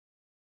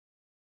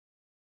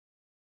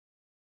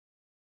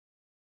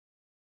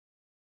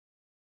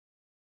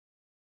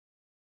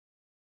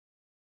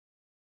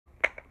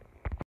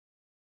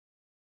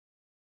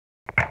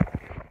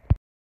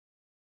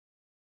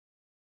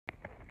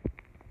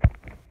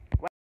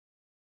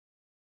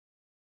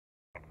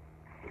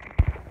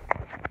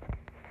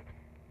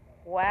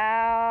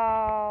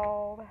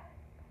Wow.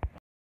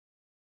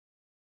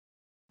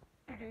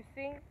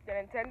 Introducing the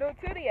Nintendo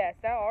 2DS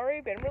that already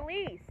been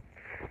released.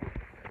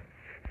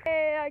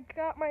 Hey, I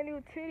got my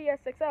new 2DS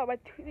XL. My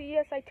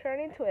 2DS, I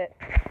turned into it.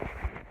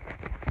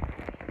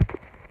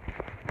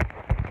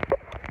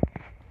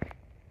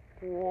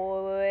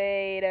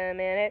 Wait a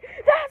minute.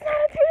 That's not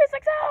a 2DS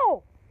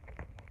XL!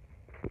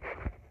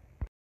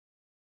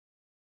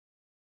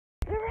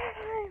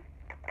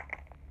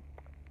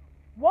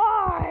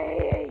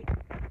 Why?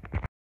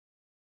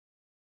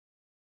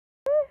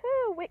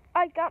 Woohoo! Wait,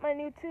 I got my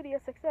new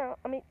 2DS XL.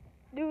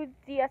 New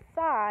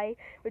DSi,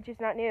 which is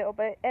not new,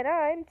 and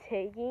I'm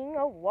taking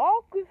a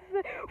walk with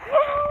the.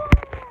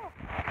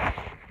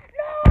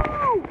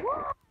 No!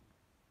 What?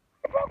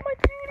 I broke my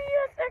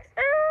 2DS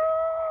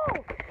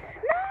XL!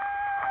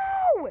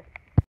 No!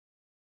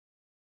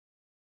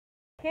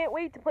 Can't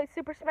wait to play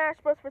Super Smash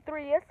Bros. For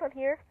 3DS on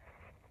here.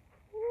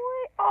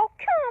 Wait, oh,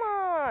 come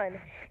on!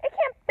 It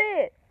can't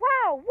fit!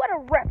 Wow, what a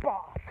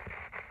rip-off!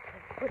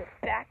 Put it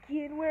back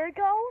in where it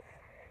goes,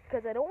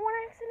 because I don't want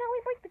to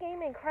accidentally break the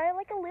game and cry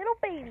like a little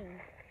baby.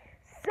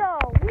 So,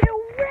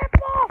 we'll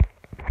rip off!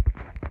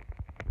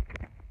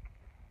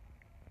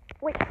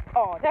 Wait,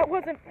 oh, that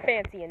wasn't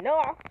fancy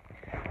enough.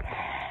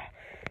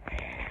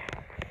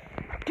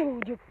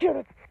 Dude, you're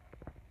gonna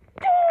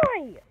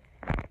die!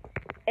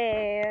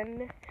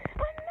 And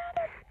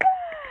another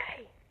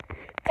guy!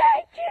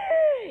 Take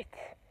it!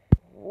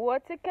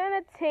 What's it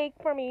gonna take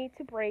for me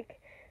to break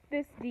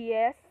this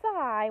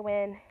DSi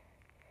when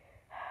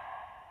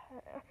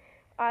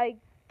I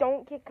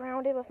don't get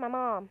grounded with my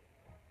mom?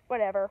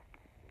 Whatever.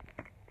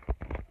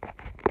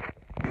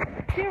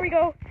 Here we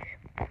go.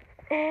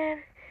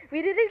 And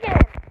we did it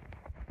again.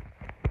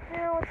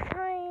 Now it's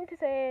time to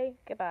say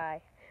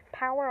goodbye.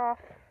 Power off.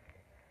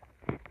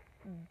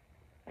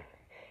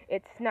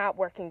 It's not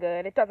working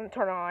good. It doesn't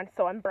turn on,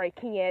 so I'm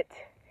breaking it.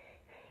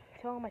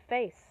 It's all on my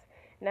face.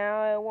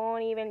 Now it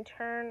won't even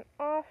turn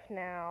off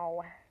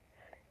now.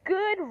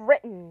 Good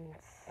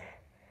riddance.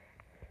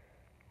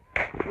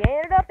 You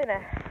ended up in a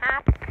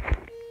happy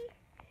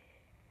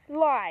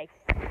life.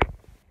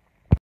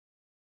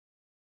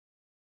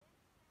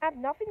 I have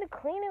nothing to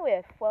clean it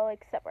with. Well,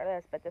 except for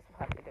this, but this will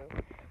have to do.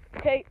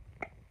 Okay.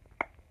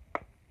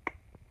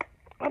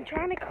 I'm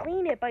trying to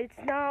clean it, but it's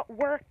not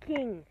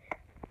working.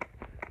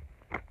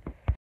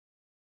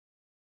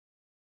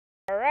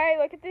 Alright,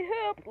 look at the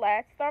hoop.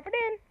 Let's stop it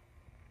in.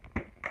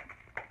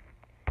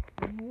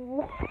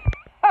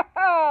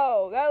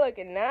 Whoa, that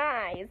looking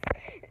nice.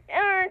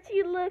 Aren't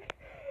you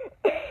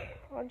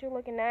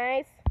looking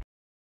nice?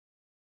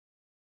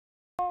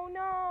 Oh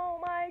no,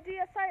 my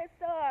DSi is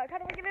stuck. How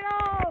do I get it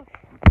off?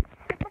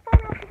 Get the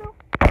phone off, though.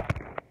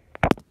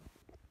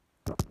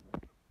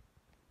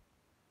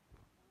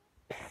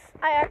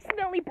 I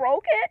accidentally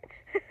broke it.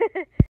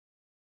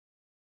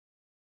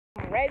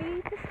 I'm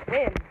ready to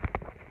swim.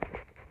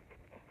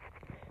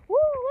 Woo,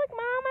 look,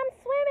 Mom, I'm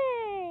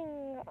swimming.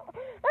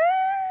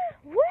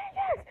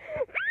 Yes.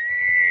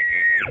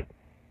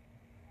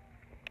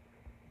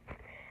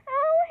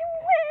 Oh, I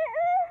went.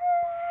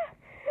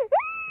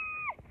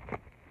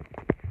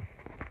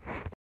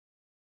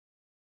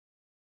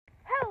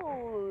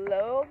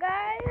 Hello,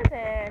 guys,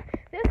 and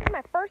this is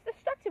my first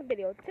destruction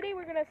video. Today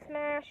we're gonna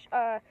smash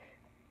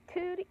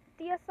 2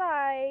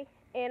 DSi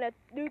and a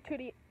new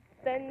 2D.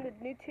 Then the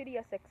new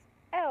 2DS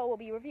XL will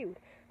be reviewed.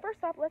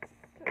 First off,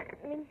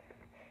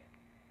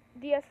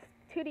 2DS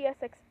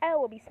XL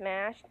will be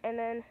smashed, and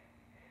then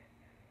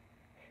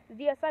the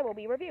DSi will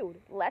be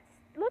reviewed. Let's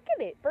look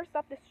at it. First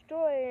off,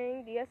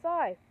 destroying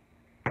DSi.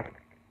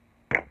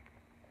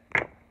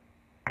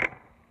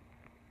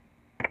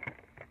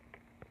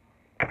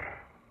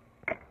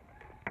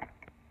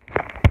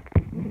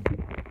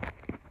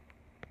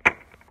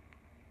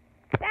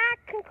 That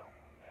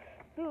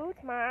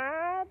concludes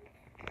my...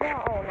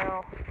 Oh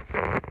no.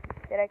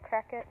 Did I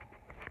crack it?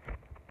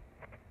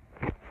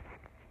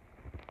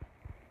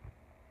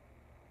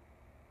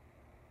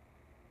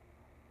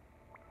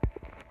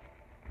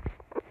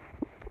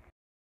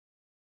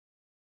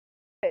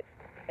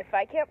 If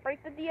I can't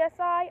break the DSi,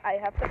 I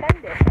have to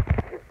bend it.